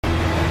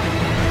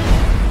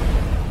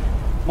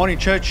Morning,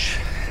 church.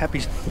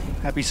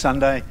 Happy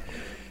Sunday.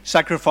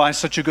 Sacrifice,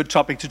 such a good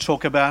topic to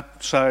talk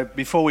about. So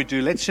before we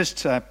do,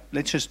 I'd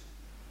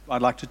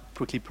like to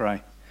quickly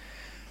pray.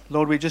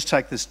 Lord, we just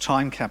take this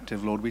time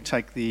captive, Lord. We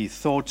take the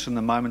thoughts and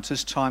the moments,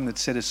 this time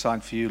that's set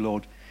aside for you,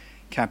 Lord,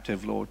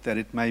 captive, Lord, that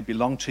it may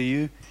belong to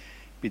you,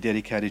 be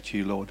dedicated to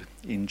you, Lord,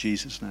 in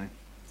Jesus' name.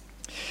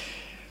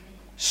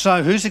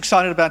 So, who's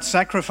excited about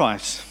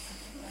sacrifice?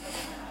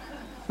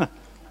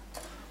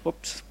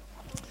 Whoops.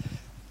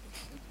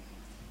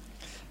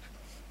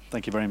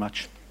 Thank you very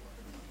much.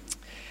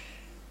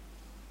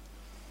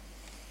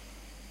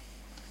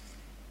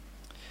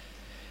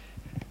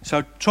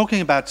 So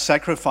talking about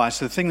sacrifice,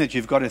 the thing that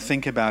you've got to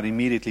think about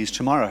immediately is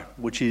tomorrow,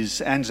 which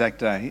is Anzac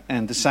Day,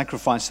 and the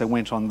sacrifice that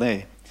went on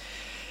there.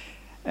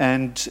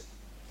 And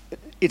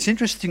it's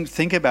interesting to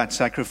think about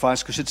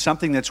sacrifice because it's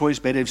something that's always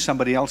better if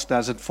somebody else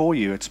does it for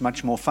you. It's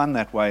much more fun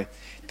that way.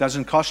 It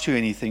doesn't cost you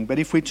anything. But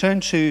if we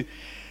turn to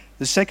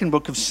the second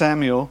book of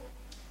Samuel,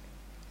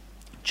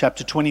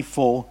 chapter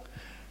 24,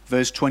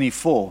 verse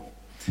 24.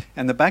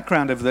 And the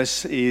background of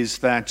this is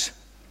that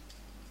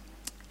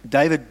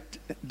David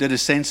did a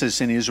census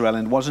in Israel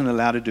and wasn't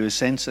allowed to do a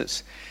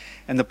census.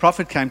 And the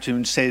prophet came to him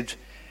and said,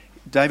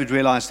 David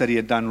realized that he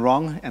had done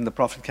wrong, and the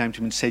prophet came to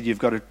him and said, you've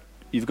got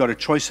a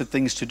choice of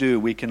things to do.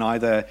 We can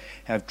either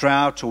have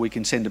drought or we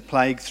can send a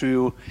plague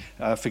through,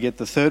 forget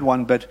the third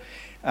one. But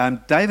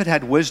David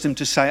had wisdom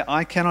to say,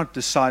 I cannot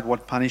decide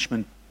what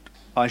punishment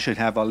I should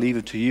have. I'll leave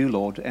it to you,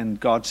 Lord. And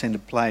God sent a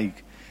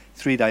plague,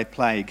 3-day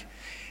plague.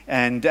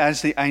 And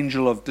as the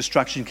angel of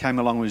destruction came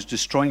along and was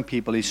destroying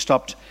people, he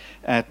stopped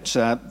at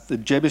the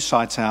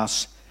Jebusite's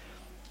house,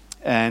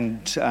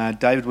 and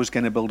David was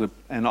going to build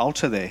an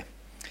altar there.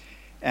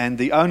 And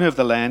the owner of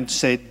the land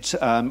said,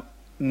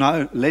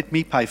 no, let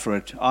me pay for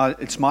it.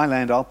 It's my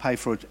land, I'll pay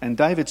for it. And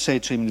David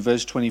said to him in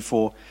verse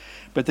 24,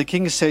 but the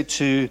king said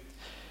to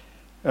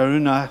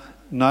Araunah,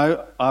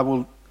 I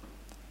will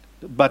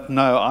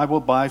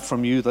buy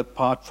from you that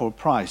part for a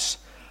price.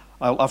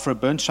 I'll offer a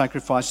burnt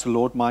sacrifice to the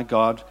Lord my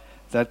God,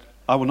 that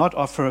I will not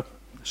offer a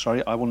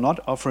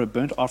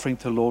burnt offering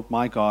to the Lord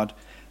my God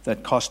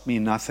that cost me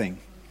nothing.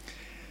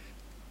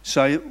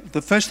 So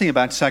the first thing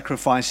about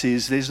sacrifice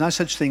is there's no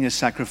such thing as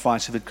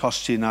sacrifice if it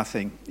costs you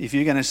nothing. If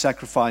you're going to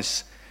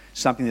sacrifice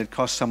something that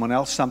costs someone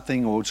else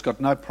something or it's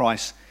got no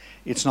price,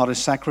 it's not a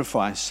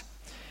sacrifice.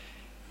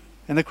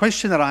 And the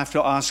question that I have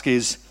to ask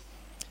is,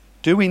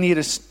 do we need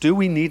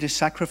a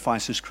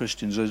sacrifice as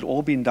Christians? Has it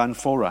all been done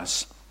for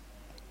us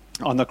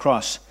on the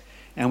cross?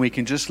 And we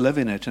can just live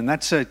in it. And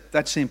that's an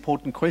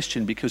important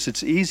question, because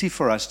it's easy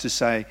for us to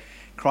say,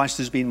 Christ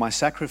has been my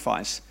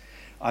sacrifice.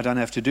 I don't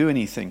have to do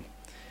anything.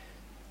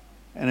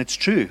 And it's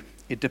true.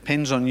 It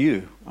depends on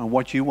you, on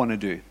what you want to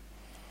do.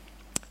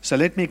 So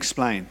let me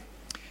explain.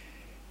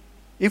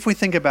 If we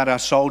think about our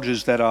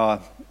soldiers that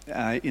are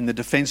in the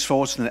Defence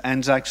Force and the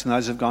Anzacs and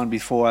those who have gone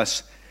before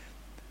us,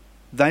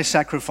 they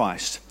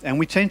sacrificed. And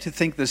we tend to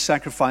think the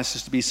sacrifice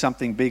is to be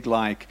something big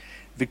like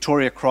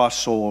Victoria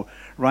Cross or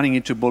running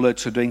into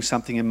bullets or doing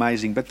something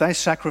amazing. But they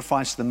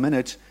sacrifice the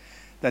minute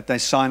that they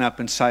sign up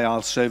and say,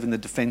 I'll serve in the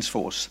Defence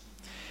Force.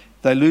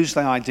 They lose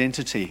their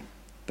identity.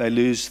 They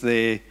lose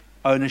their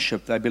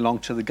ownership. They belong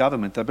to the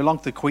government. They belong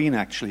to the Queen,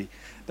 actually.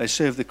 They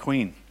serve the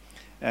Queen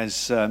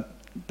as the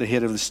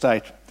head of the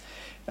state.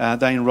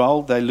 They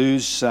enroll. They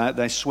lose.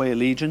 They swear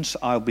allegiance.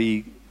 I'll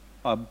be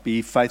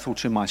faithful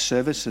to my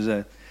service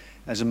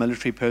as a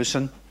military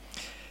person.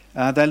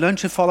 They learn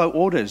to follow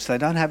orders. They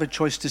don't have a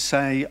choice to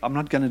say, I'm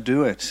not going to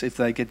do it. If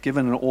they get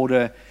given an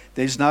order,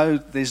 there's no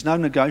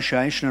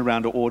negotiation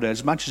around an order.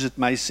 As much as it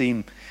may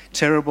seem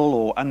terrible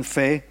or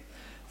unfair,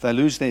 they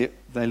lose their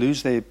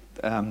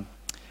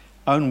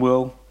own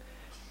will.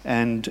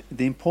 And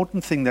the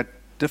important thing that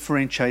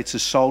differentiates a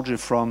soldier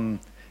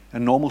from a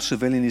normal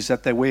civilian is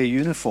that they wear a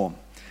uniform.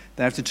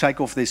 They have to take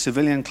off their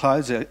civilian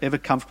clothes, however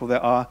comfortable they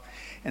are,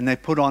 and they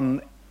put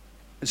on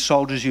a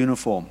soldier's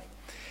uniform.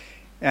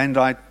 And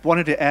I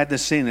wanted to add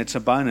this in, it's a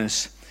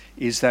bonus,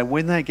 is that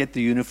when they get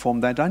the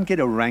uniform, they don't get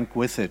a rank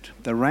with it.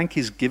 The rank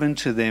is given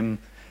to them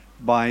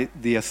by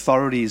the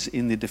authorities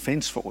in the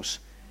Defence Force.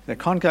 They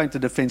can't go into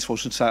the Defence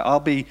Force and say,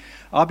 I'll be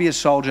a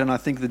soldier and I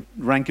think the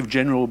rank of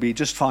general will be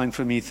just fine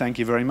for me, thank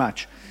you very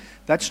much.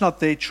 That's not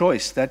their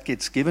choice. That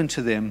gets given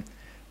to them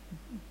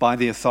by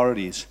the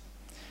authorities.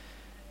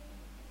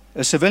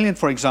 A civilian,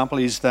 for example,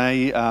 is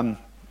they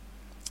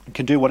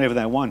can do whatever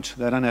they want.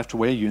 They don't have to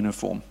wear a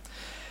uniform.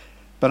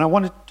 But I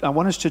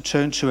want us to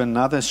turn to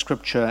another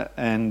scripture,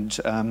 and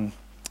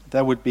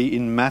that would be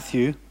in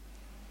Matthew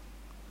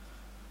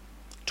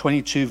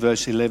 22,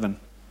 verse 11.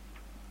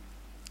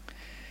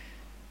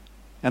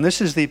 And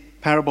this is the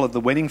parable of the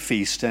wedding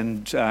feast,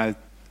 and the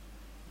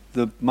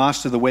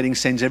master of the wedding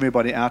sends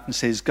everybody out and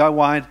says, go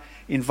wide,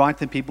 invite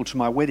the people to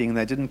my wedding. And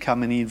they didn't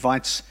come, and he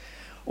invites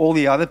all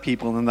the other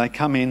people, and they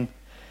come in,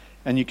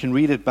 and you can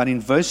read it. But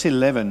in verse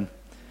 11,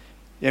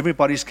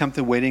 everybody's come to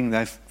the wedding.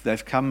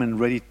 They've come and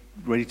ready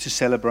to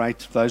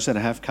celebrate, those that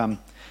have come.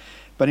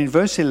 But in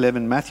verse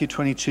 11, Matthew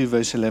 22,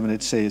 verse 11,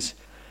 it says,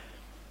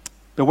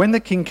 But when the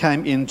king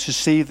came in to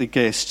see the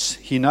guests,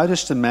 he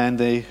noticed a man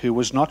there who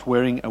was not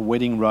wearing a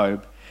wedding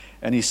robe.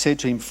 And he said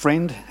to him,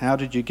 "Friend, how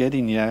did you get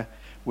in here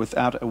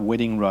without a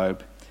wedding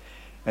robe?"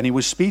 And he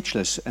was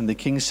speechless. And the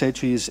king said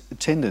to his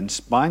attendants,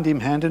 "Bind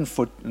him hand and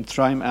foot and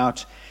throw him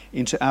out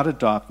into outer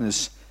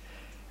darkness,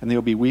 and there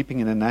will be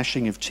weeping and a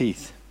gnashing of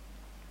teeth."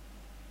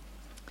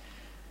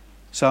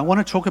 So I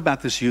want to talk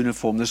about this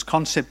uniform, this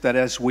concept that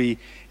as we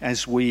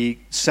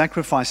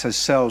sacrifice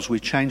ourselves, we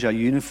change our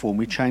uniform,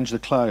 we change the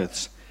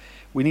clothes.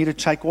 We need to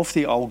take off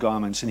the old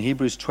garments. In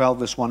Hebrews 12,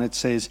 verse 1, it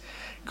says,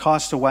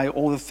 "Cast away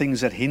all the things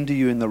that hinder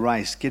you in the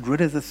race." Get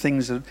rid of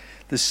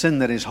the sin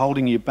that is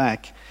holding you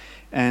back.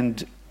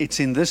 And it's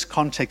in this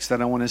context that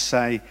I want to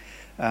say,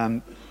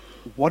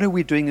 what are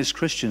we doing as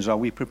Christians? Are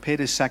we prepared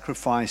to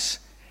sacrifice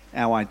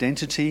our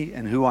identity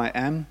and who I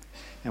am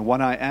and what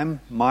I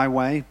am, my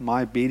way,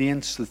 my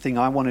obedience, the thing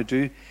I want to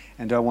do,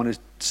 and I want to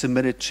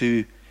submit it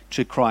to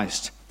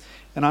Christ?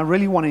 And I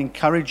really want to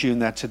encourage you in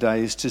that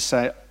today, is to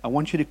say, I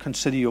want you to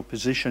consider your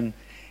position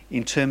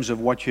in terms of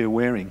what you're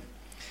wearing.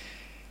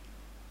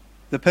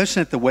 The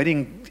person at the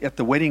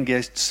wedding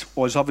guests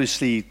was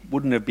obviously,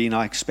 wouldn't have been,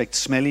 I expect,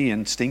 smelly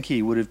and stinky.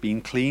 He would have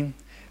been clean,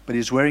 but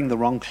he's wearing the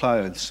wrong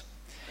clothes.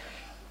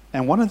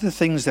 And one of the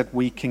things that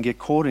we can get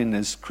caught in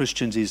as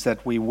Christians is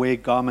that we wear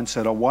garments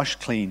that are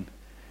washed clean.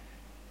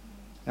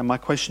 And my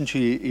question to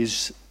you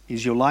is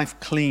your life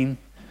clean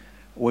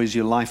or is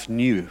your life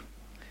new?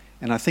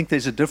 And I think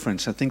there's a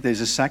difference. I think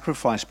there's a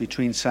sacrifice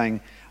between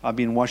saying, I've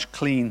been washed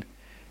clean,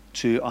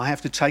 to I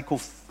have to take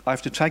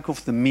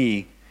off the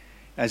me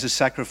as a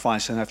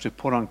sacrifice and have to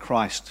put on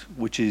Christ,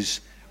 which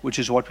is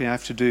what we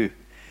have to do.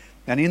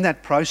 And in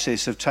that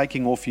process of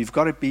taking off, you've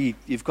got to be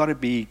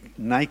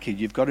naked,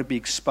 you've got to be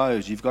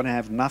exposed, you've got to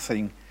have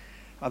nothing.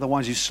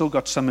 Otherwise, you've still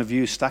got some of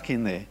you stuck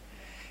in there.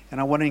 And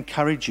I want to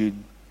encourage you,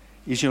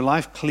 is your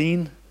life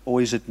clean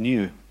or is it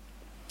new?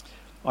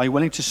 Are you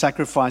willing to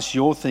sacrifice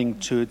your thing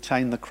to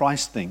attain the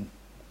Christ thing?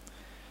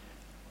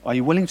 Are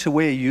you willing to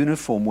wear a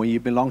uniform where you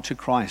belong to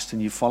Christ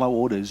and you follow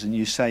orders and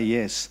you say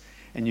yes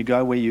and you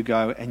go where you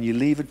go and you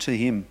leave it to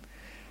Him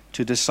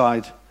to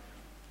decide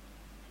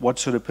what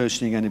sort of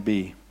person you're going to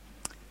be?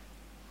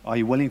 Are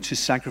you willing to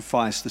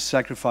sacrifice the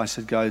sacrifice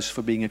that goes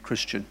for being a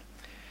Christian?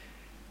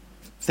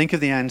 Think of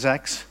the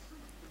Anzacs,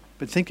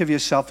 but think of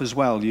yourself as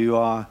well.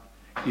 You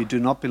do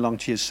not belong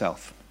to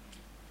yourself.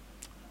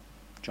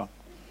 John.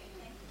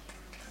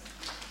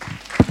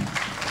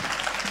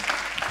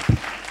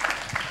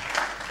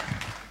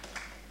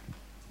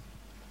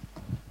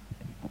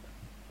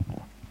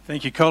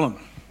 Thank you, Colin.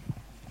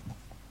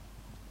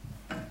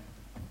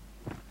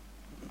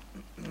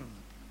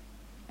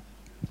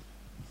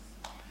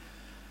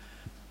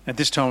 At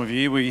this time of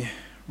year, we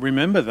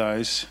remember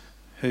those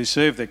who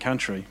serve their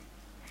country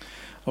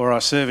or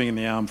are serving in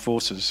the armed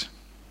forces,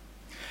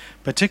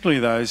 particularly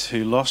those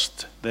who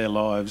lost their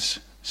lives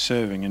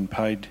serving and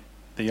paid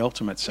the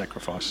ultimate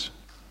sacrifice.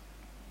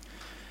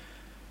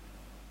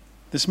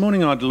 This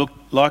morning I'd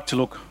like to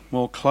look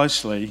more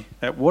closely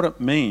at what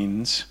it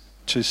means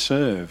to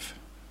serve.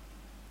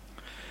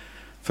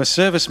 For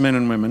servicemen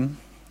and women,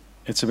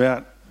 it's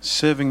about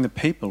serving the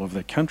people of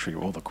their country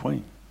or the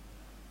Queen.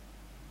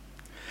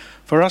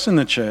 For us in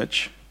the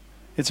church,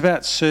 it's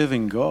about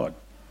serving God.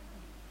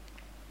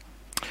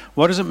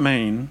 What does it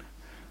mean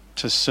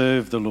to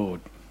serve the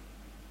Lord?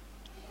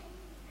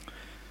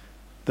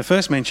 The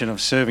first mention of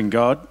serving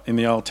God in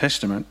the Old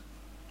Testament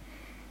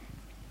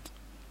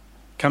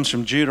comes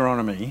from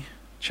Deuteronomy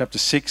chapter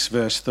 6,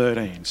 verse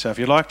 13. So if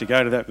you'd like to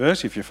go to that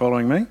verse, if you're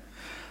following me,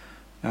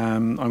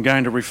 I'm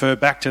going to refer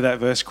back to that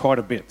verse quite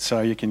a bit,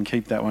 so you can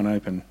keep that one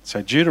open.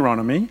 So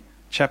Deuteronomy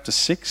chapter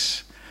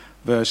 6,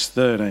 verse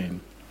 13.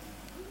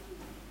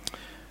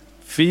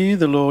 Fear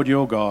the Lord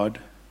your God,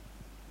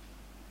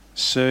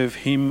 serve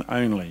Him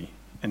only,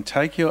 and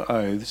take your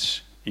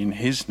oaths in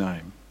His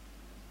name.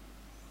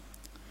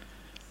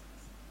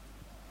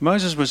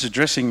 Moses was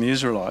addressing the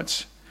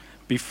Israelites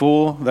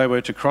before they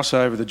were to cross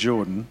over the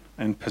Jordan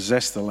and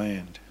possess the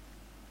land.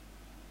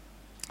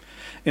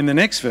 In the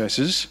next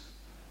verses,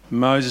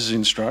 Moses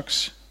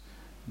instructs,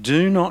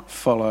 do not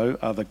follow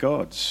other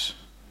gods,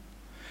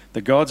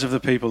 the gods of the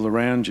people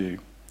around you.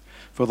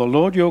 For the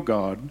Lord your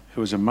God,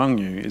 who is among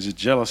you, is a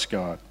jealous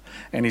God,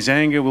 and His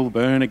anger will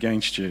burn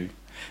against you,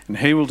 and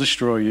He will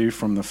destroy you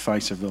from the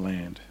face of the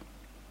land.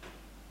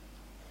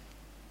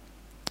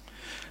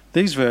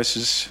 These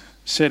verses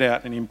set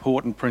out an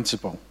important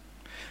principle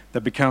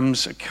that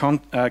becomes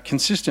a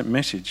consistent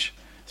message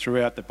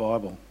throughout the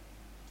Bible.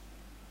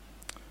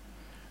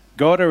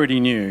 God already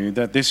knew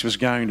that this was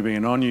going to be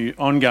an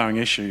ongoing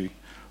issue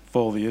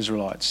for the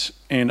Israelites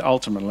and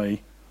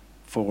ultimately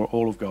for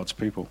all of God's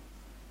people.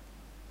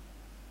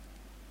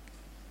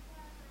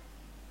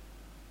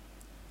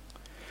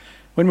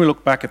 When we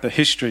look back at the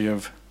history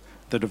of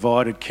the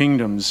divided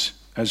kingdoms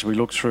as we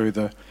look through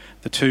the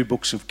two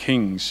books of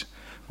Kings,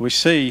 we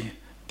see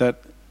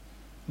that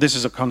this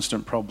is a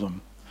constant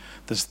problem.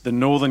 The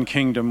northern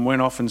kingdom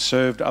went off and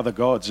served other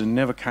gods and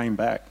never came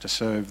back to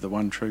serve the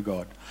one true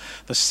God.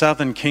 The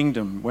southern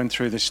kingdom went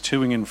through this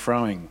toing and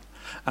froing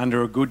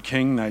Under a good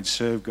king, they'd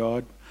serve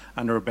God.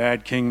 Under a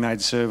bad king,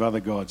 they'd serve other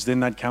gods. Then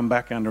they'd come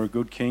back under a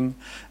good king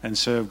and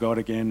serve God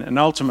again. And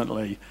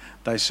ultimately,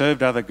 they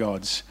served other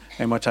gods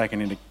and were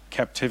taken into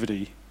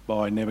captivity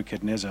by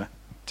Nebuchadnezzar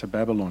to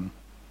Babylon.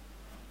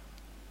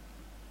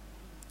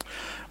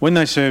 When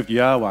they served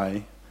Yahweh,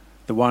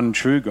 the one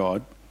true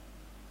God,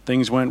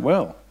 things went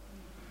well.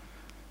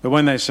 But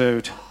when they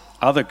served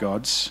other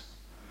gods,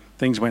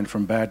 things went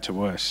from bad to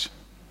worse.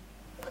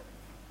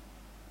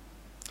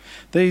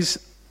 These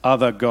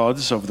other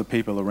gods of the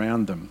people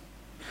around them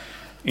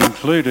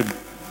included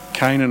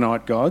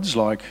Canaanite gods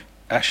like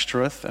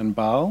Ashtoreth and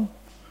Baal,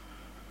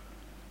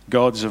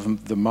 gods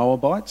of the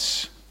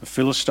Moabites, the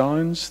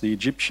Philistines, the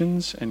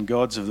Egyptians, and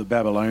gods of the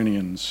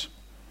Babylonians.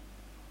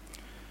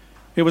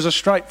 It was a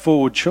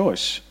straightforward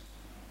choice.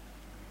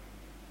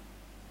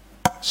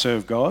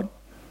 Serve God,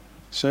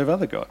 serve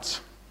other gods.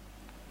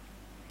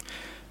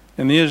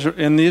 And the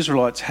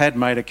Israelites had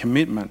made a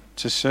commitment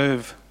to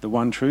serve the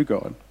one true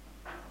God.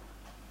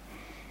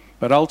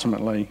 But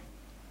ultimately,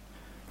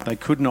 they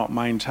could not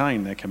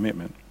maintain their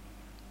commitment.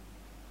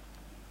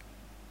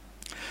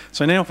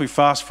 So now if we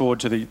fast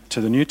forward to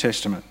the New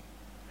Testament,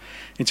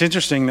 it's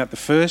interesting that the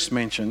first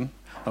mention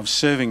of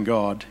serving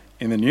God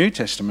in the New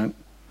Testament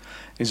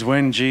is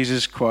when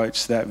Jesus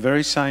quotes that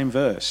very same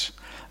verse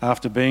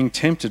after being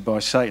tempted by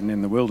Satan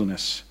in the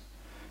wilderness.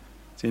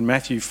 It's in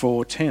Matthew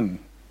 4:10.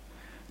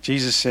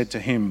 Jesus said to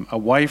him,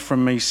 "Away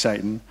from me,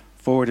 Satan,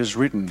 for it is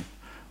written,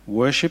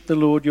 worship the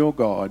Lord your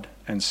God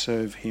and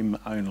serve him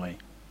only."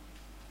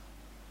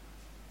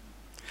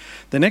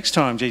 The next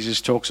time Jesus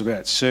talks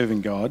about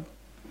serving God,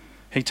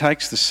 he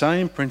takes the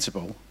same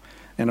principle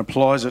and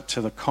applies it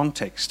to the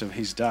context of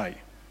his day.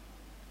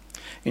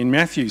 In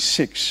Matthew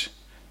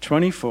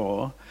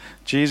 6:24,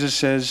 Jesus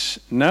says,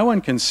 "No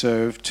one can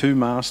serve two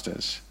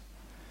masters.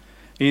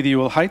 Either you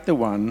will hate the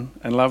one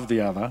and love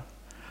the other,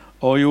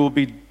 or you will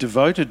be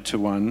devoted to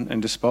one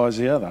and despise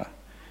the other.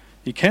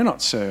 You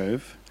cannot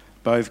serve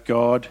both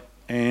God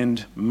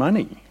and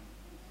money."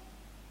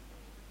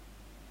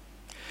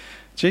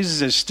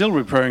 Jesus is still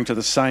referring to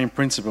the same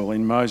principle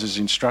in Moses'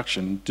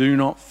 instruction, do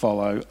not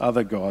follow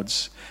other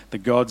gods, the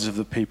gods of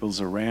the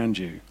peoples around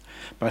you.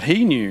 But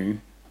he knew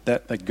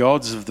that the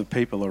gods of the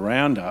people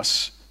around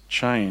us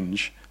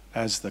change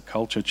as the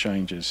culture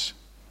changes.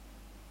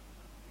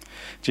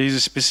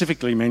 Jesus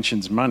specifically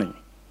mentions money,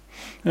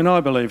 and I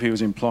believe he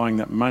was implying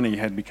that money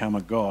had become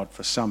a god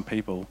for some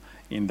people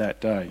in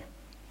that day.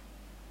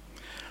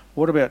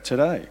 What about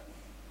today?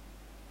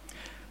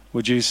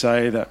 Would you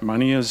say that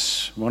money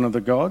is one of the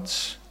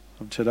gods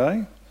of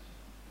today?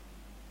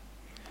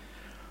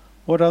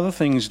 What other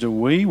things do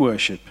we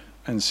worship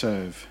and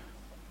serve?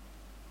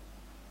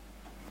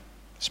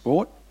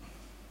 Sport?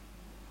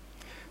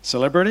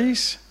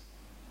 Celebrities?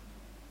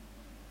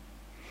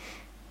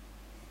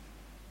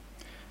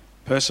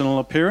 Personal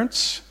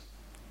appearance?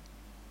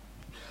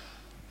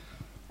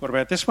 What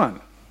about this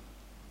one?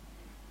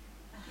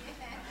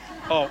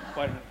 Oh,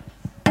 wait a minute.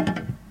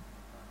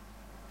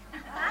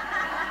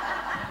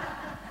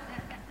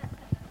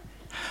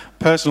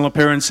 Personal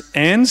appearance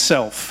and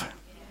self.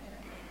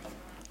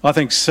 I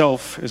think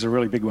self is a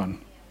really big one.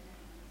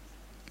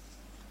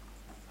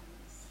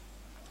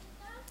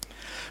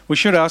 We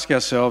should ask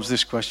ourselves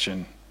this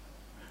question: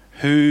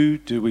 who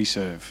do we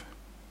serve?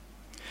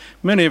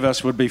 Many of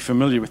us would be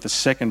familiar with the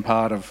second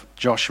part of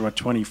Joshua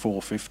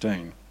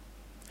 24:15.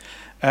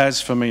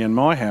 As for me and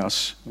my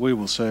house, we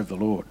will serve the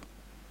Lord.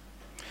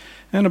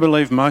 And I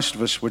believe most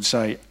of us would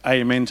say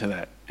amen to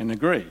that and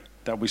agree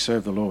that we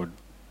serve the Lord.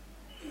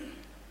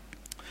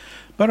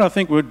 But I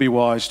think we'd be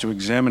wise to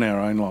examine our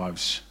own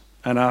lives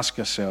and ask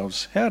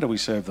ourselves, how do we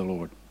serve the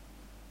Lord?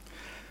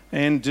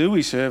 And do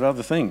we serve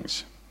other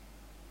things?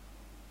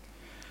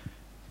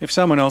 If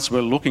someone else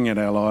were looking at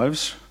our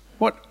lives,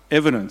 what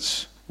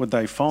evidence would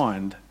they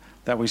find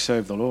that we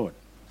serve the Lord?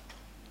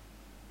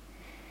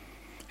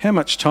 How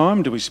much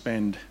time do we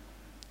spend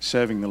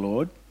serving the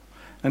Lord?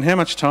 And how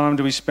much time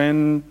do we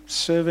spend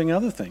serving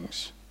other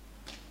things?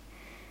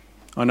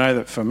 I know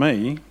that for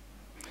me,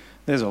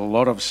 there's a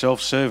lot of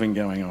self-serving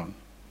going on.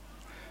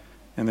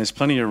 And there's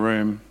plenty of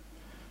room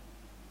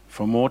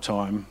for more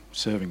time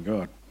serving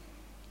God.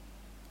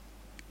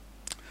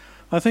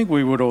 I think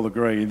we would all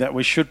agree that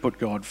we should put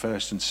God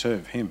first and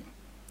serve him.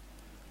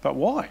 But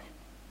why?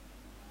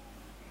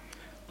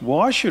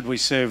 Why should we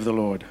serve the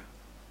Lord?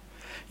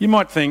 You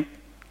might think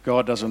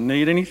God doesn't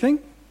need anything.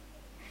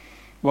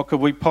 What could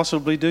we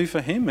possibly do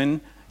for him? And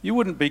you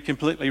wouldn't be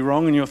completely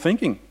wrong in your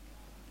thinking.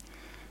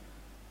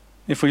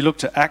 If we look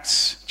to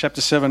Acts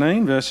chapter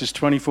 17, verses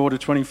 24 to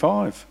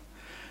 25.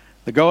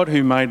 The God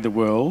who made the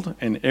world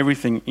and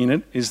everything in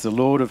it is the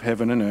Lord of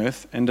heaven and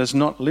earth and does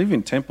not live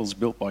in temples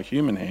built by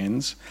human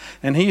hands,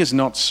 and he is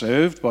not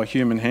served by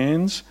human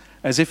hands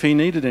as if he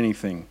needed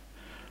anything.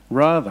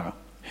 Rather,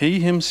 he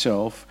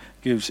himself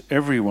gives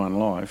everyone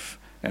life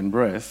and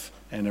breath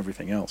and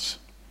everything else.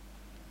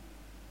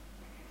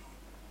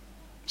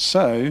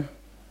 So,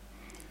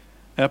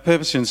 our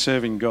purpose in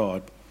serving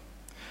God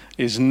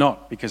is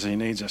not because he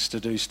needs us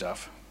to do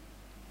stuff.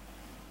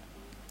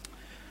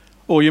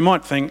 Or you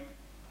might think,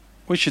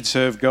 we should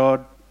serve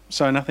God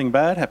so nothing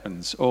bad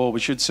happens, or we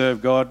should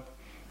serve God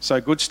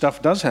so good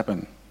stuff does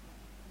happen.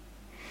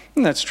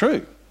 And that's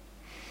true,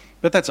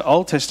 but that's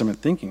Old Testament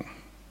thinking.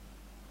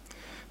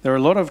 There are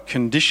a lot of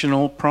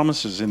conditional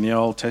promises in the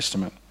Old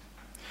Testament,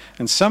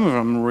 and some of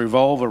them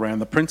revolve around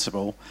the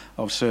principle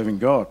of serving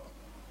God.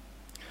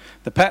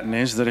 The pattern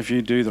is that if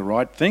you do the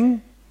right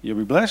thing, you'll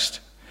be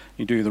blessed.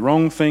 You do the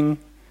wrong thing,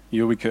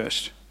 you'll be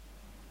cursed.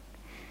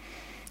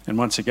 And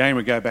once again,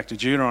 we go back to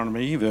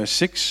Deuteronomy, verse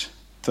 6,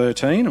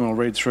 13, and we'll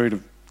read through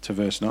to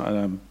verse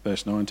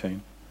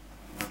 19.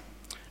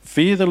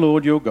 Fear the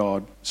Lord your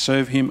God,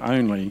 serve him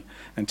only,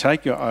 and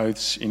take your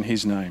oaths in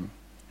his name.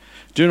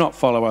 Do not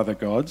follow other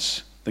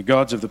gods, the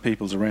gods of the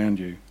peoples around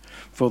you.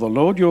 For the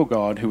Lord your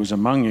God, who is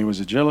among you, is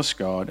a jealous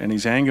God, and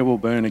his anger will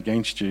burn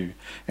against you,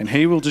 and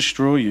he will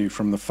destroy you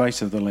from the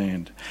face of the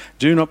land.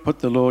 Do not put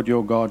the Lord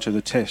your God to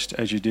the test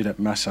as you did at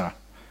Massah.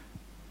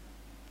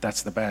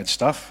 That's the bad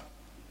stuff.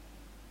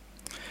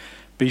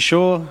 Be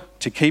sure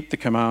to keep the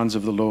commands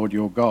of the Lord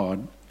your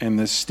God and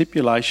the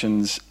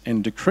stipulations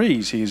and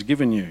decrees he has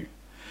given you.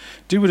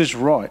 Do what is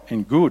right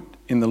and good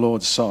in the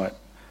Lord's sight,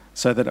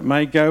 so that it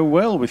may go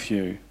well with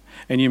you,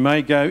 and you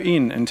may go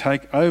in and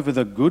take over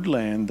the good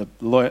land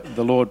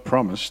the Lord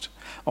promised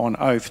on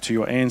oath to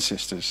your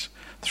ancestors,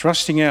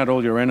 thrusting out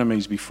all your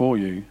enemies before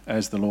you,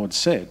 as the Lord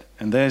said.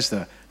 And there's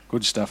the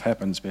good stuff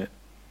happens bit.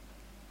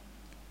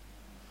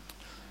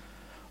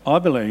 I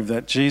believe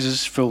that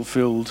Jesus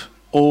fulfilled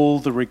all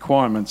the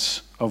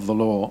requirements of the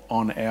law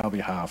on our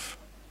behalf.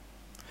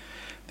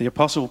 The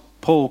Apostle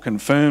Paul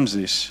confirms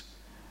this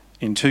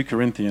in 2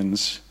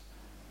 Corinthians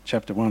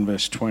chapter 1,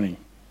 verse 20.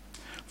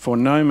 For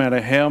no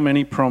matter how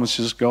many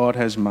promises God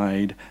has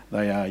made,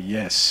 they are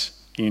yes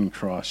in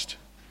Christ.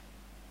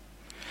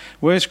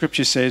 Where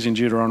Scripture says in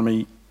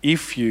Deuteronomy,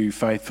 if you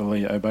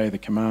faithfully obey the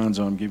commands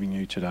I'm giving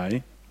you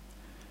today,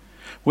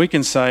 we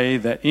can say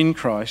that in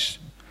Christ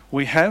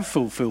we have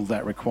fulfilled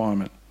that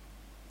requirement,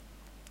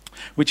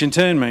 which in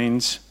turn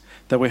means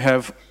that we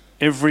have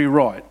every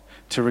right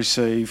to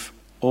receive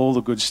all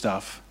the good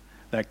stuff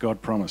that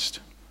God promised,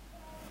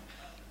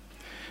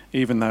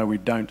 even though we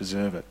don't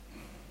deserve it.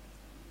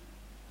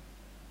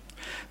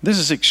 This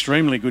is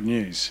extremely good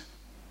news,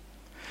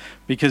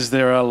 because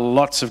there are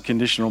lots of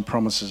conditional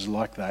promises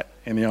like that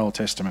in the Old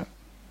Testament.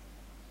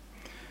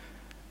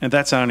 And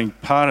that's only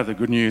part of the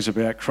good news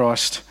about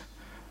Christ,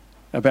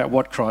 about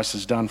what Christ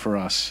has done for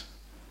us.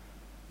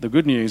 The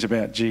good news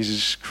about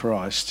Jesus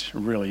Christ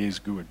really is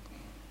good.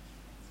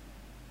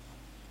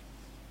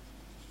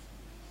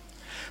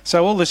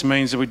 So all this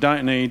means that we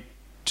don't need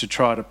to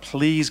try to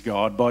please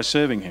God by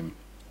serving him.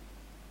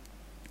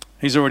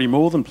 He's already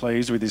more than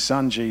pleased with his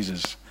son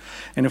Jesus.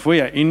 And if we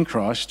are in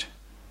Christ,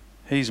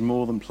 he's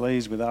more than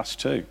pleased with us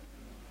too.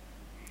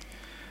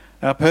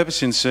 Our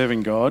purpose in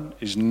serving God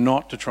is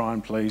not to try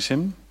and please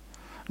him,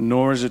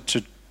 nor is it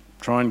to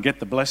try and get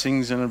the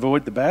blessings and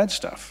avoid the bad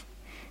stuff,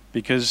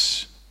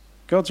 because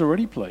God's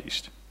already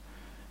pleased.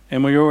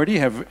 And we already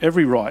have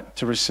every right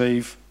to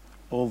receive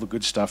all the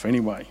good stuff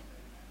anyway.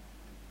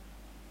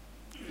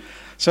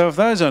 So if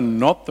those are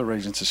not the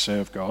reasons to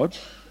serve God,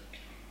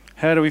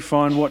 how do we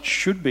find what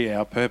should be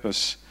our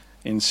purpose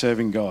in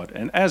serving God?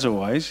 And as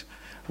always,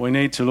 we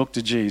need to look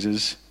to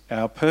Jesus,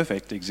 our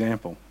perfect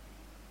example.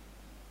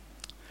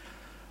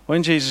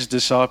 When Jesus'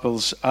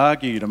 disciples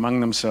argued among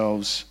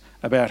themselves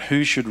about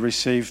who should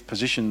receive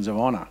positions of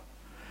honour,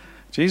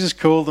 Jesus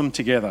called them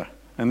together,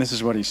 and this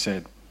is what he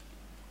said.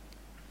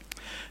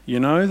 You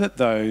know that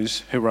those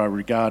who are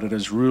regarded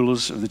as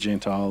rulers of the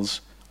Gentiles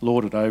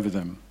lord it over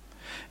them,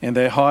 and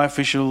their high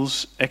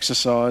officials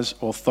exercise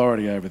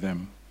authority over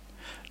them.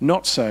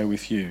 Not so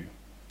with you.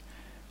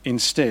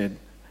 Instead,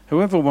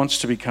 whoever wants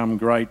to become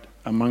great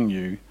among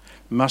you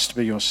must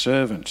be your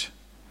servant,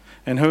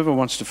 and whoever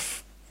wants to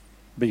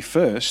be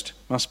first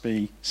must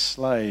be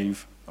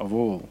slave of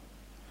all.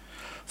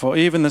 For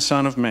even the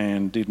Son of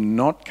Man did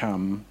not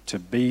come to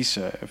be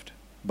served,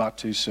 but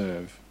to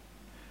serve,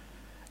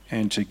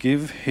 and to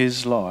give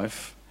his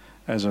life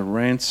as a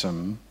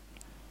ransom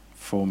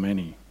for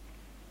many.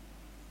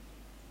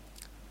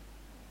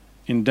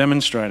 In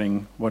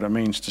demonstrating what it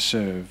means to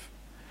serve,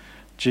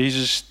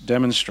 Jesus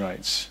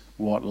demonstrates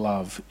what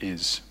love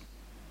is.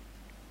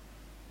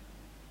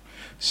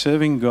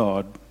 Serving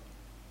God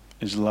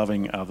is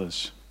loving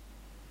others.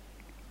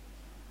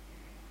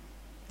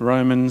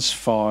 Romans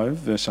 5,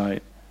 verse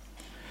 8.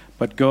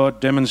 But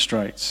God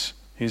demonstrates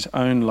his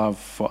own love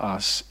for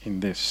us in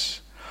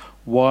this: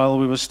 while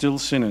we were still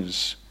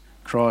sinners,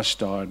 Christ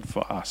died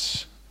for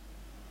us.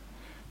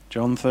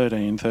 John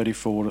 13,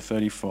 34 to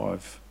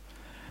 35.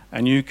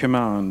 A new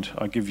command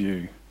I give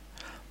you: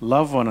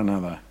 love one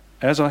another.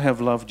 As I have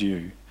loved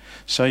you,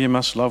 so you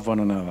must love one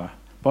another.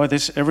 By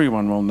this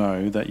everyone will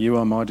know that you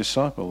are my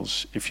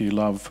disciples, if you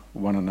love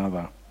one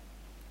another.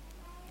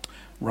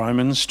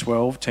 Romans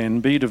 12:10.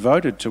 Be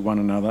devoted to one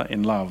another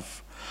in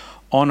love.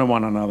 Honour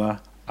one another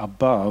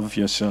above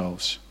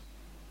yourselves.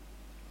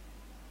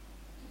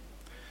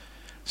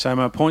 So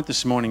my point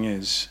this morning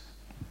is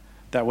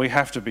that we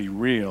have to be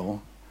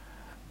real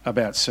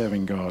about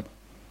serving God.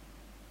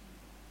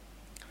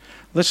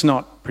 Let's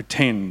not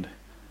pretend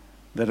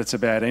that it's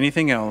about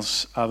anything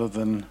else other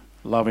than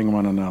loving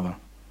one another,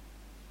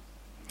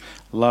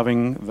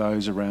 loving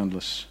those around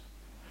us,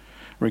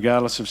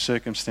 regardless of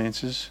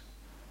circumstances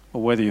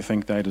or whether you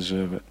think they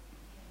deserve it.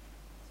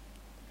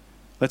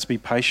 Let's be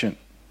patient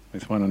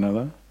with one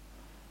another,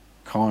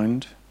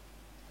 kind,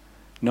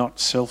 not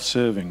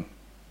self-serving.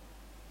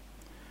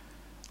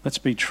 Let's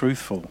be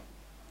truthful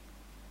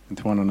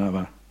with one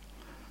another,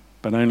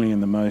 but only in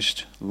the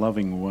most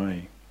loving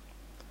way.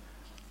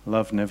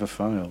 Love never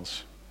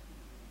fails.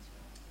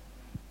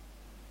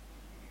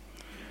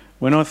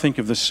 When I think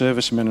of the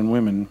servicemen and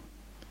women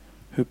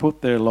who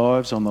put their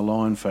lives on the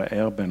line for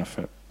our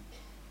benefit,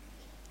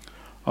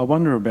 I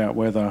wonder about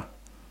whether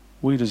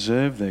we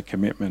deserve their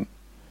commitment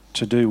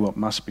to do what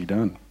must be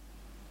done.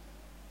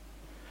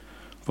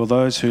 For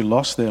those who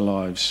lost their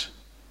lives,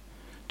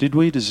 did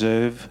we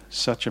deserve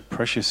such a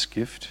precious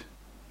gift?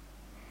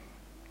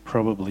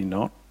 Probably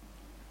not,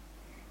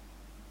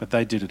 but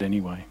they did it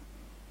anyway.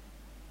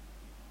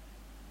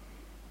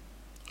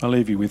 I'll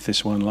leave you with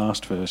this one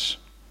last verse.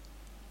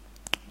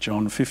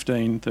 John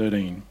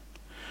 15:13.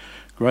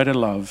 Greater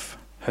love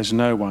has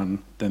no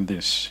one than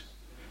this,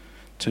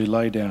 to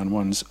lay down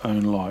one's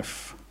own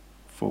life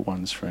for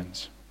one's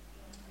friends.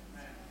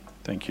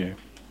 Thank you.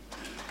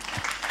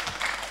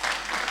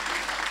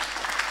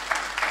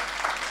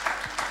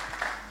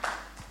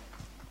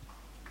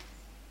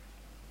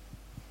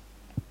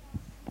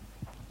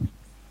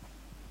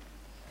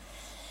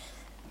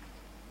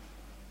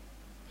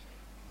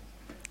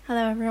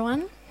 Hello,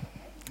 everyone.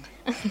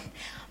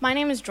 My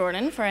name is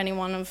Jordan, for any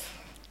one of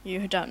you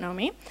who don't know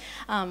me,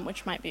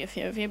 which might be a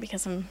few of you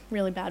because I'm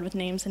really bad with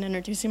names and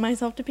introducing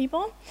myself to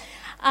people.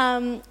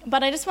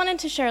 But I just wanted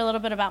to share a little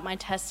bit about my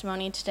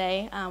testimony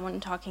today when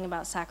talking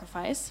about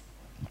sacrifice.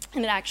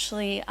 And it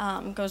actually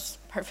goes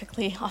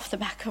perfectly off the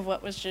back of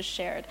what was just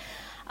shared.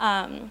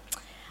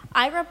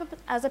 I grew up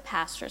as a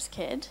pastor's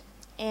kid.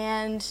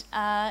 And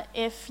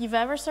if you've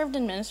ever served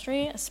in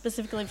ministry,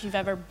 specifically if you've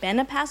ever been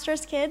a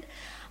pastor's kid,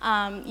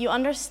 you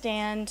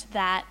understand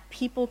that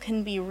people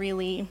can be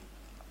really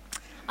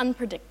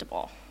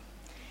unpredictable.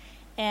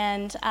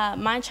 And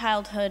my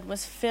childhood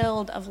was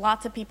filled of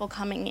lots of people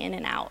coming in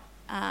and out.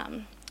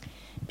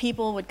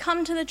 People would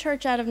come to the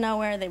church out of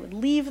nowhere, they would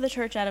leave the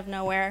church out of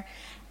nowhere,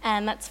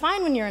 and that's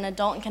fine when you're an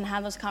adult and can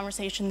have those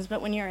conversations,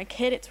 but when you're a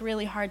kid, it's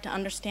really hard to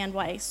understand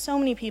why so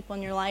many people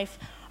in your life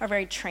are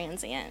very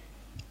transient.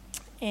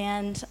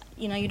 And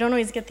you don't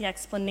always get the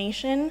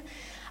explanation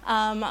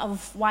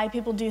of why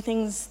people do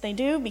things they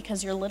do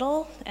because you're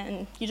little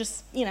and you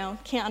just,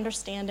 can't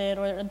understand it,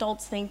 or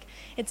adults think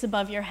it's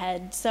above your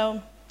head.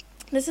 So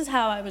this is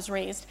how I was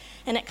raised.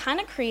 And it kind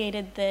of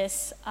created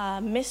this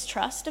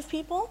mistrust of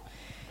people.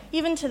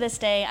 Even to this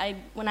day,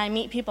 when I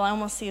meet people, I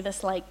almost see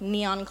this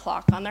neon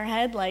clock on their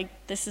head,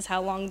 this is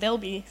how long they'll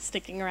be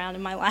sticking around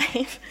in my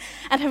life.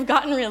 And I've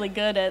gotten really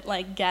good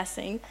at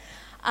guessing.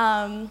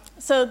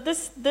 So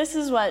this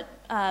is what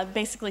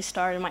basically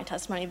started my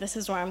testimony. This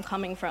is where I'm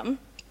coming from.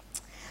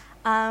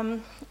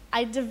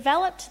 I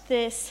developed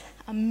this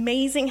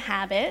amazing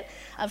habit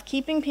of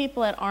keeping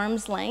people at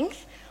arm's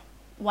length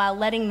while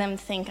letting them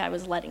think I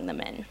was letting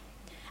them in.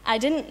 I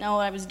didn't know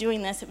I was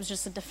doing this. It was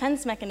just a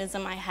defense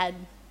mechanism I had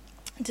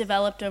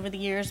developed over the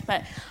years,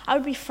 but I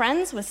would be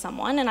friends with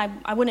someone, and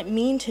I wouldn't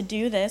mean to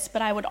do this,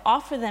 but I would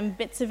offer them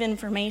bits of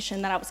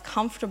information that I was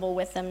comfortable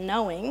with them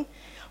knowing,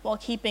 while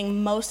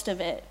keeping most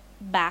of it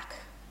back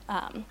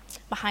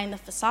behind the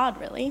facade,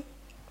 really.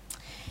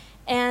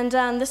 And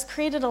this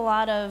created a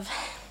lot of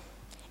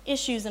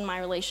issues in my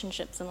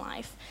relationships in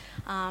life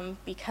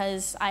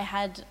because I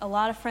had a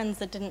lot of friends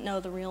that didn't know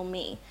the real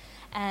me.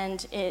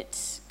 And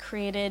it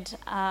created,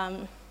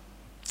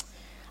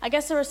 I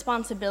guess, a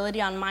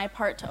responsibility on my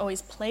part to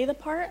always play the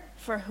part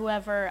for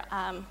whoever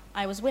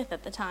I was with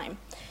at the time.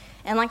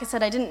 And like I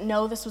said, I didn't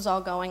know this was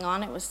all going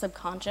on. It was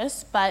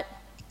subconscious. But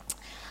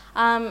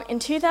in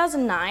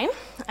 2009,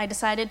 I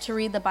decided to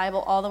read the Bible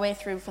all the way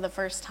through for the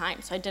first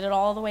time. So I did it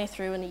all the way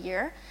through in a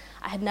year.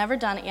 I had never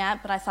done it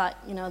yet, but I thought,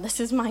 this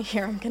is my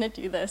year, I'm going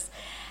to do this.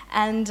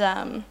 And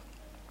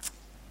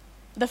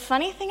the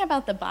funny thing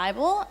about the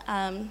Bible,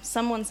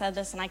 someone said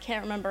this, and I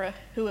can't remember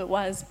who it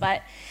was,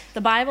 but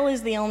the Bible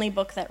is the only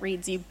book that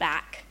reads you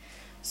back.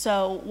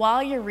 So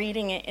while you're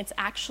reading it, it's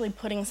actually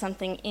putting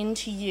something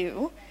into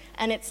you,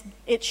 and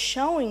it's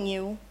showing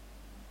you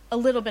a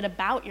little bit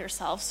about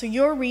yourself. So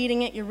you're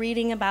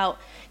reading about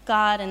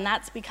God, and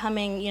that's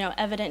becoming,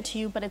 evident to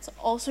you, but it's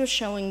also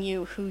showing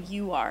you who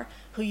you are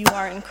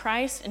in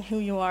Christ, and who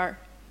you are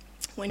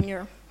when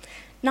you're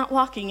not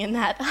walking in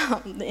that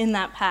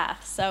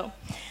path. So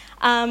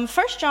 1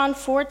 John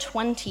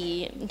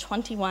 4:20 and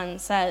 21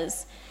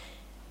 says,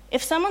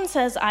 if someone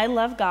says, I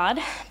love God,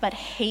 but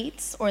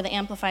hates, or the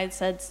Amplified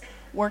says,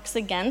 works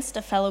against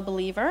a fellow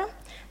believer,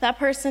 that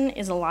person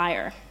is a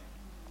liar.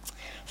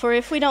 For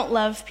if we don't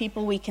love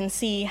people we can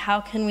see,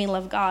 how can we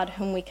love God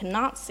whom we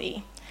cannot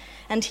see?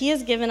 And he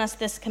has given us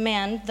this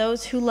command,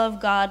 those who love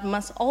God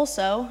must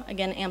also,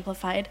 again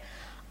Amplified,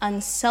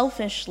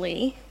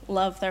 unselfishly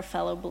love their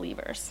fellow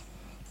believers.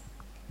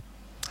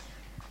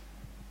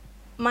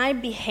 My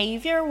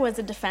behavior was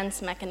a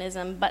defense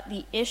mechanism, but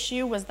the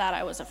issue was that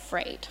I was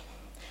afraid.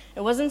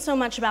 It wasn't so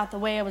much about the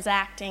way I was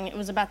acting, it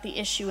was about the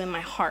issue in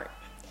my heart.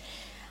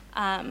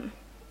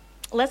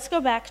 Let's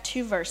go back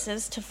 2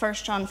 verses to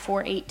 1 John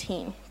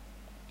 4:18.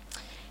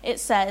 It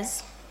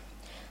says,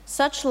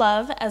 "Such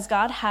love as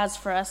God has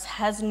for us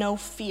has no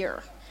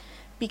fear,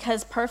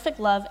 because perfect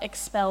love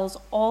expels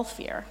all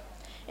fear.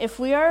 If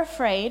we are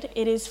afraid,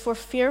 it is for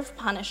fear of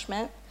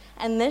punishment,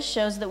 and this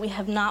shows that we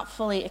have not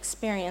fully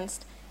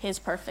experienced his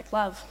perfect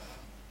love."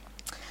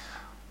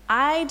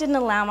 I didn't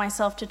allow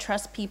myself to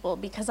trust people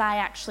because I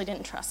actually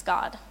didn't trust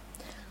God.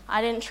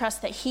 I didn't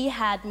trust that he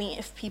had me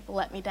if people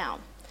let me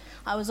down.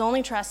 I was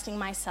only trusting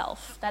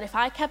myself, that if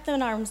I kept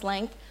them at arm's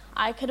length,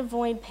 I could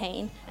avoid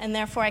pain, and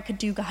therefore I could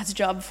do God's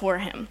job for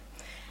him.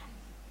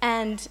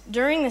 And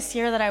during this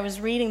year that I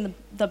was reading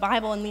the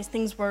Bible and these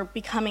things were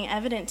becoming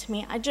evident to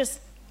me,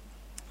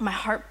 my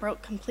heart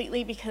broke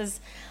completely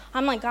because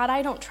I'm like, God,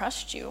 I don't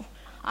trust you.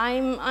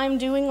 I'm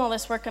doing all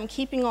this work, I'm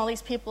keeping all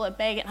these people at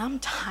bay, and I'm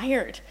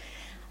tired.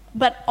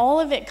 But all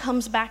of it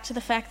comes back to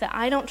the fact that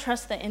I don't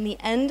trust that in the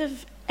end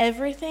of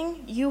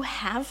everything, you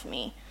have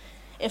me.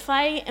 If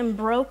I am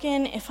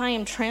broken, if I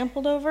am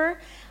trampled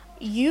over,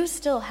 you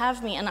still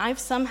have me, and I've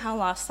somehow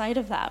lost sight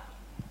of that.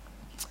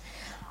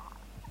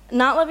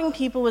 Not loving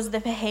people was the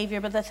behavior,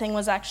 but the thing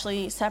was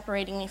actually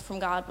separating me from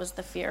God was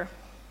the fear.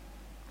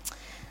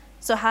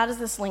 So how does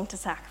this link to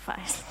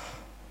sacrifice?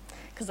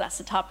 Because that's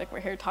the topic we're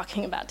here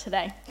talking about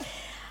today.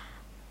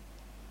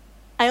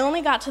 I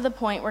only got to the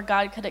point where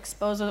God could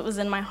expose what was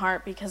in my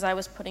heart because I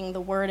was putting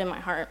the word in my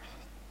heart.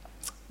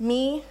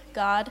 Me,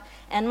 God,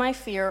 and my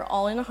fear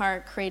all in a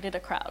heart created a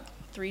crowd.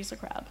 3's a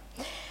crowd.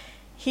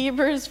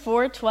 Hebrews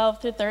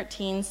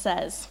 4:12-13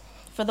 says,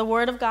 "For the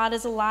word of God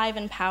is alive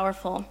and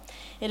powerful.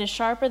 It is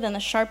sharper than the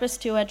sharpest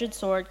two-edged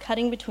sword,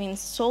 cutting between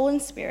soul and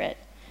spirit,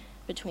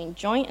 between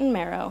joint and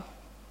marrow.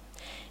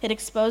 It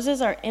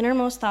exposes our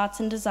innermost thoughts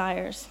and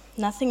desires.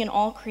 Nothing in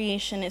all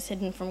creation is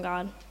hidden from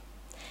God.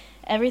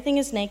 Everything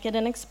is naked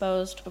and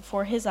exposed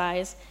before his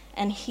eyes,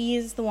 and he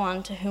is the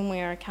one to whom we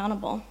are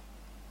accountable."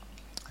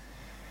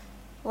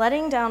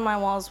 Letting down my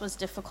walls was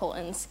difficult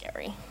and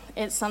scary.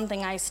 It's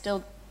something I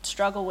still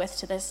struggle with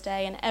to this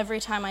day, and every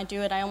time I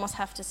do it, I almost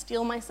have to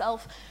steel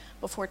myself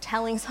before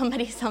telling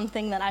somebody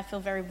something that I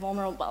feel very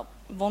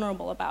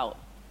vulnerable about.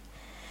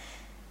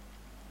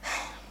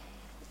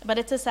 But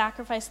it's a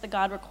sacrifice that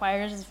God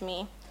requires of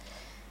me.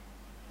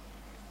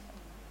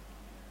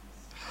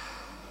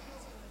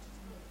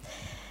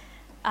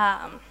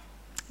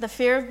 The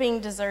fear of being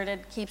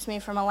deserted keeps me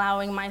from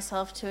allowing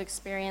myself to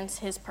experience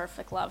his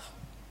perfect love.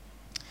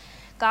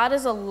 God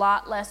is a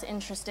lot less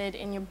interested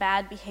in your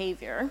bad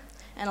behavior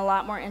and a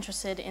lot more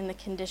interested in the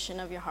condition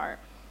of your heart.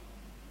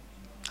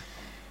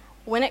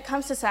 When it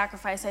comes to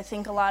sacrifice, I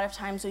think a lot of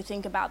times we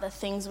think about the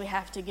things we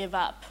have to give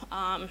up.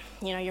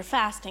 You're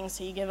fasting,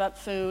 so you give up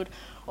food,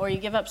 or you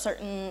give up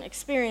certain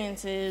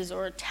experiences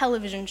or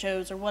television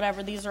shows or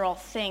whatever. These are all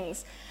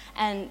things.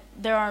 And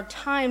there are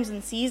times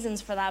and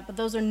seasons for that, but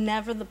those are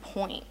never the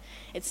point.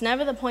 It's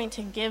never the point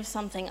to give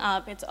something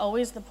up. It's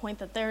always the point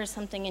that there is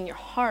something in your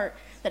heart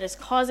that is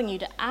causing you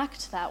to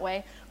act that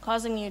way,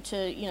 causing you to,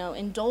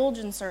 indulge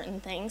in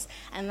certain things,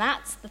 and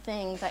that's the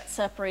thing that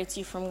separates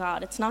you from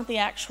God. It's not the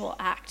actual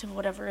act of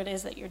whatever it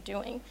is that you're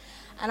doing.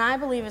 And I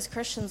believe as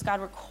Christians,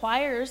 God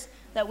requires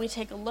that we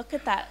take a look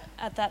at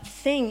that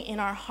thing in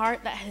our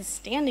heart that is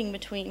standing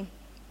between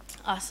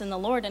us and the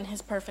Lord and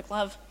his perfect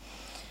love.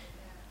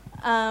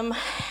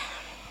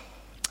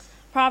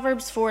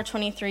 Proverbs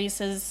 4:23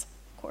 says,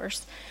 of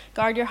course,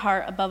 "Guard your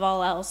heart above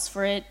all else,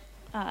 for it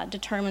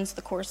determines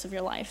the course of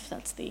your life."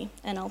 That's the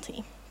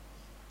NLT.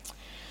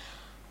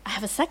 I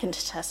have a second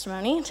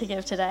testimony to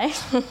give today.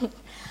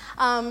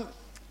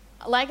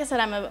 Like I said,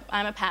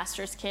 I'm a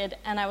pastor's kid,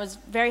 and I was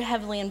very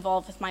heavily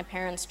involved with my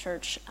parents'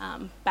 church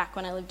back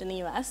when I lived in the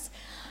U.S.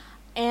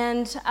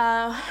 And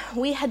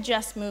we had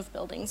just moved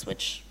buildings,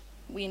 which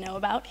we know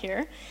about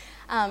here.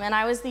 And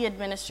I was the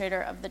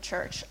administrator of the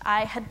church.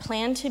 I had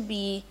planned to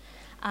be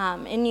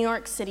in New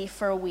York City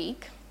for a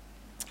week,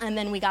 and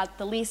then we got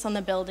the lease on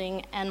the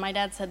building, and my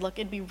dad said, "Look,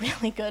 it'd be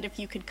really good if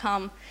you could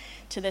come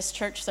to this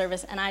church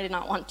service," and I did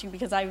not want to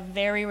because I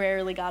very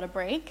rarely got a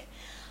break.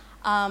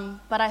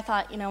 But I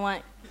thought, you know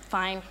what,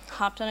 fine,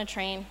 hopped on a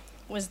train,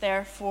 was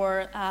there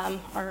for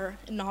our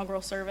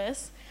inaugural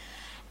service,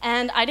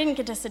 and I didn't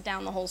get to sit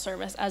down the whole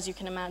service. As you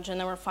can imagine,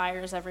 there were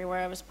fires everywhere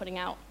I was putting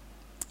out.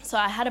 So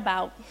I had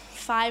about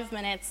 5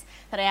 minutes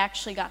that I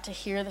actually got to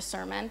hear the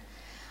sermon.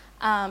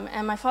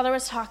 And my father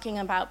was talking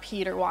about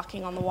Peter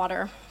walking on the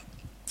water.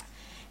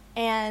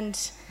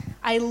 And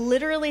I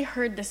literally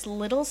heard this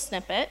little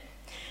snippet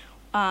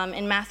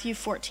in Matthew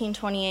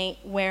 14:28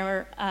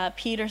 where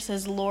Peter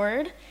says,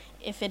 "Lord,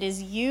 if it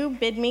is you,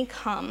 bid me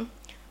come,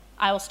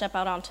 I will step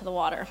out onto the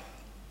water."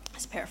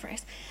 That's a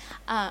paraphrase.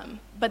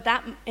 But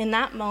in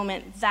that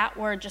moment, that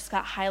word just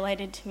got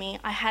highlighted to me.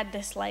 I had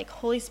this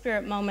Holy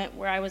Spirit moment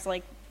where I was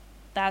like,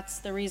 that's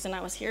the reason I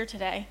was here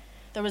today,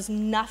 There was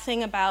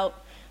nothing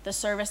about the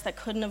service that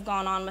couldn't have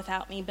gone on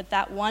without me, but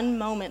that one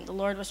moment, the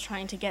Lord was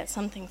trying to get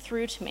something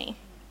through to me.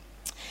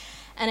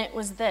 And it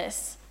was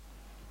this.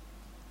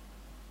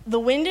 The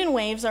wind and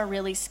waves are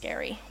really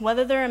scary,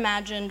 whether they're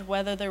imagined,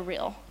 whether they're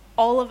real.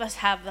 All of us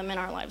have them in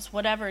our lives,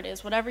 whatever it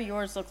is, whatever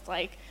yours looks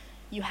like,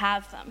 you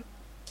have them.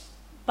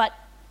 But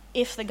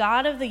if the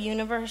God of the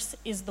universe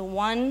is the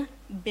one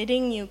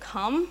bidding you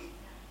come,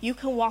 you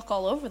can walk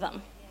all over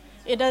them.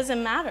 It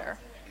doesn't matter.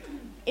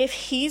 If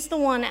he's the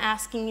one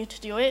asking you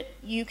to do it,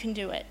 you can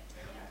do it.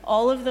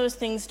 All of those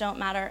things don't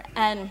matter.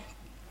 And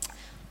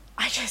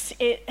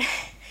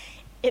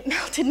it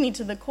melted me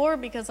to the core,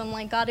 because I'm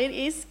like, God, it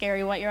is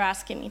scary what you're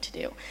asking me to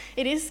do.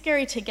 It is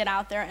scary to get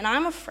out there, and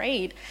I'm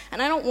afraid,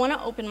 and I don't want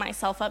to open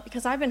myself up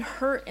because I've been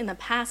hurt in the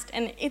past,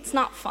 and it's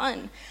not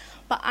fun.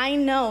 But I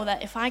know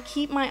that if I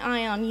keep my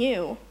eye on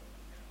you,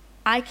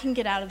 I can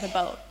get out of the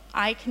boat.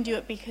 I can do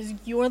it because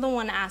you're the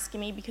one asking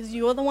me, because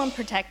you're the one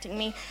protecting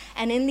me,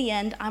 and in the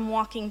end, I'm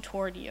walking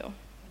toward you.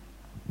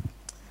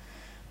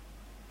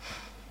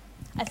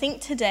 I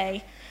think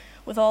today,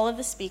 with all of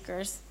the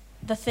speakers,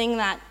 the thing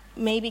that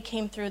maybe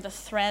came through, the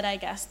thread, I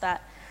guess,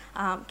 that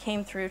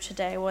came through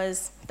today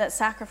was that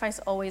sacrifice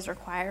always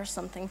requires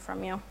something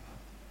from you.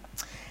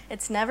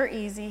 It's never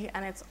easy,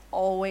 and it's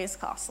always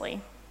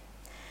costly.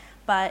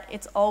 But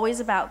it's always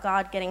about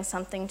God getting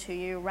something to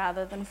you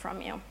rather than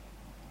from you.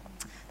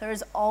 There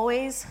is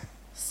always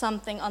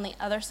something on the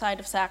other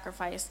side of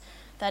sacrifice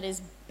that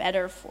is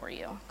better for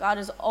you. God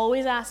is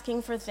always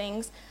asking for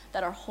things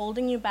that are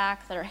holding you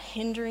back, that are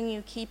hindering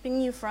you, keeping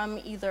you from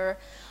either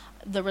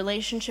the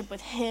relationship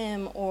with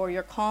him or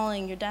your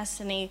calling, your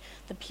destiny,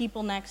 the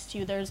people next to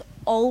you. There's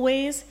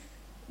always,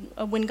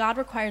 when God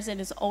requires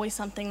it, is always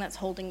something that's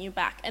holding you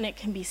back. And it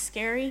can be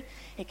scary,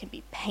 it can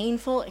be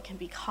painful, it can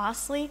be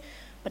costly,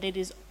 but it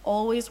is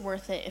always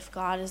worth it if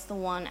God is the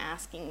one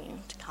asking you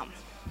to come.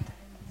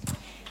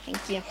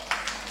 Thank you.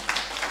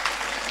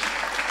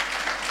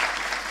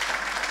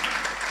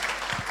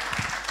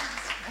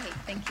 Great,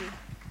 thank you.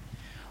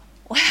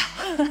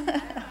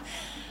 Wow.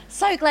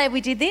 So glad we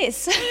did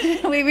this.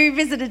 We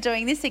revisited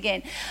doing this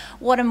again.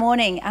 What a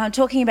morning.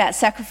 Talking about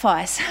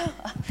sacrifice.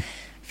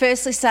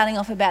 Firstly, starting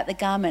off about the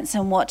garments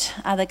and what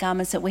are the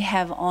garments that we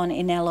have on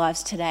in our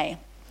lives today.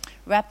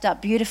 Wrapped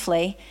up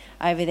beautifully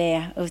over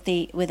there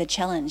with a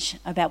challenge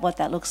about what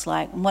that looks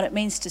like and what it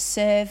means to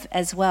serve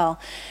as well.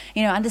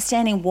 You know,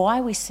 understanding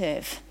why we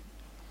serve.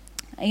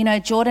 You know,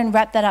 Jordan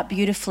wrapped that up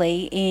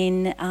beautifully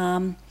in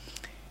an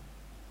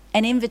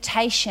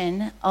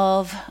invitation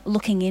of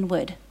looking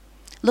inward.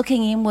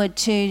 Looking inward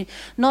to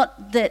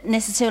not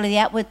necessarily the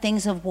outward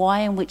things of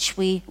why in which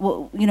we,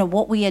 you know,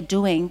 what we are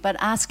doing, but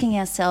asking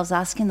ourselves,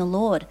 asking the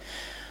Lord,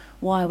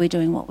 why are we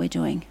doing what we're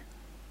doing?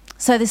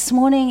 So this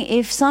morning,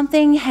 if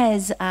something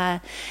has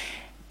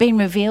been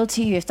revealed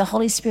to you, if the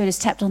Holy Spirit has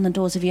tapped on the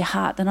doors of your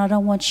heart, then I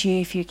don't want you,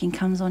 if you can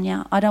come,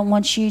 Sonia, I don't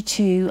want you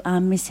to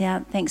miss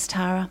out. Thanks,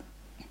 Tara.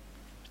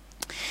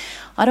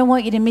 I don't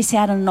want you to miss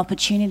out on an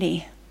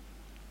opportunity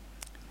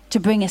to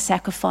bring a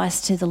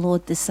sacrifice to the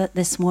Lord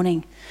this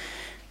morning.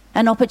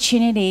 An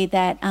opportunity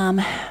that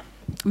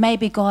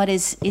maybe God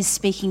is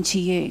speaking to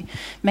you.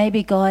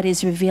 Maybe God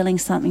is revealing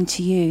something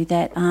to you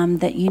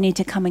that you need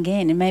to come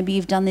again. And maybe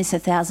you've done this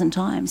 1,000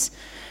 times.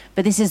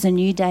 But this is a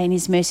new day, and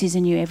his mercies are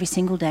new every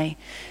single day.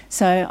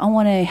 So I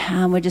want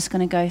to, we're just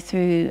going to go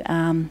through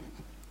the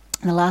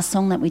last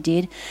song that we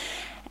did.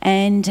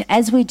 And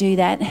as we do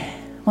that,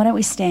 why don't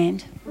we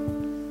stand?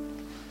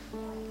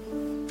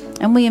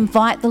 And we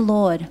invite the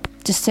Lord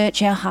to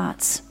search our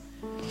hearts,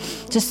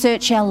 to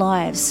search our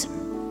lives.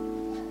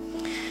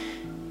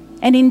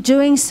 And in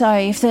doing so,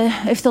 if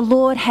the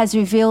Lord has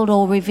revealed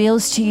or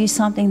reveals to you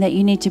something that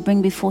you need to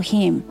bring before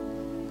him,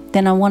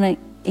 then I want to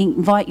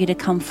invite you to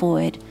come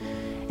forward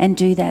and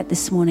do that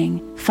this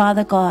morning.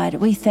 Father God,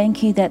 we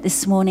thank you that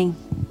this morning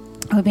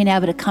we've been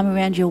able to come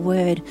around your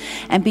word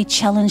and be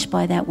challenged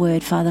by that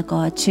word, Father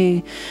God,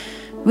 to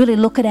really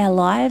look at our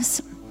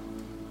lives.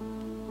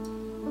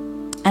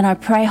 And I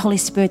pray, Holy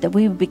Spirit, that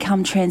we will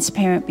become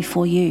transparent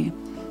before you.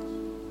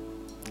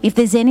 If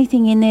there's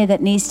anything in there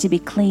that needs to be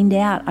cleaned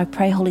out, I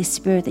pray, Holy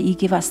Spirit, that you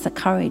give us the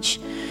courage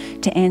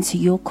to answer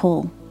your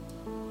call,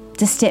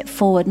 to step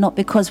forward, not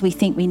because we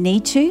think we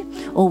need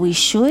to or we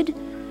should,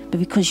 but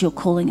because you're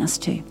calling us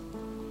to.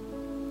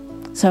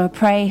 So I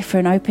pray for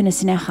an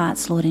openness in our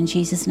hearts, Lord, in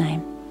Jesus'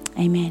 name.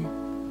 Amen.